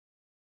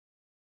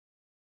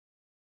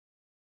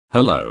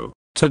Hello,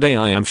 today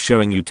I am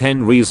showing you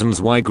 10 reasons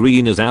why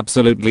green is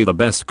absolutely the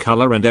best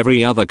color and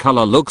every other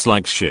color looks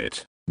like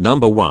shit.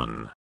 Number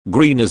 1.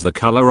 Green is the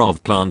color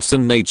of plants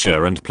and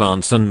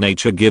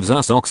nature gives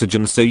us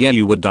oxygen, so yeah,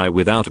 you would die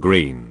without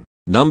green.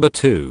 Number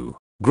 2.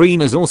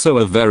 Green is also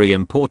a very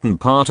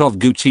important part of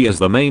Gucci as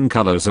the main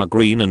colors are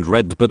green and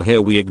red, but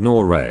here we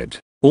ignore red.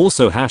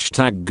 Also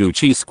hashtag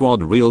Gucci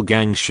squad real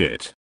gang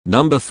shit.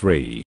 Number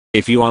 3.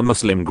 If you are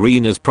Muslim,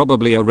 green is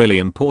probably a really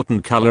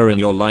important color in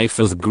your life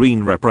as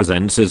green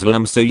represents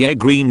Islam, so yeah,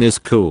 green is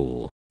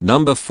cool.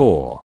 Number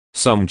 4.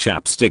 Some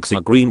chapsticks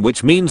are green,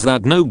 which means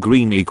that no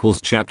green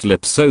equals chapped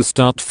lips, so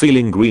start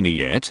feeling greeny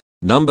yet.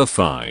 Number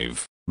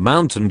 5.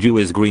 Mountain Dew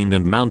is green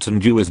and Mountain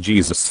Dew is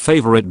Jesus'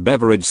 favorite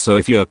beverage, so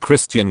if you're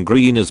Christian,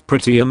 green is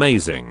pretty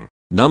amazing.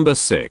 Number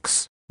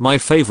 6. My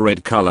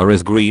favorite color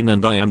is green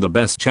and I am the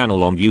best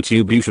channel on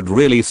YouTube, you should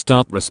really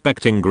start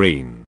respecting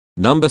green.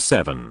 Number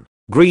 7.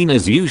 Green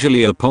is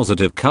usually a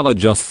positive color,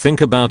 just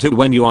think about it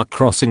when you are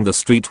crossing the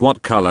street,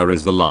 what color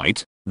is the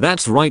light?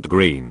 That's right,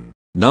 green.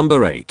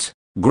 Number 8.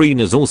 Green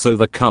is also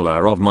the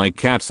color of my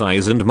cat's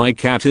eyes and my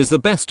cat is the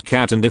best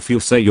cat, and if you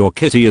say your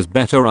kitty is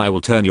better I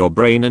will turn your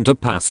brain into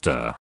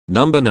pasta.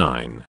 Number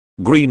 9.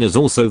 Green is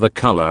also the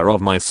color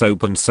of my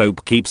soap and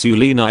soap keeps you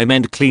lean, I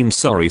meant clean,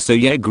 sorry, so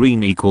yeah,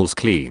 green equals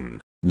clean.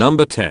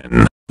 Number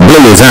 10.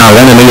 Blue is our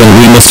enemy and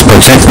we must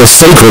protect the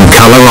sacred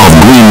color of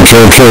green.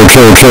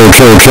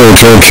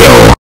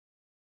 Kill.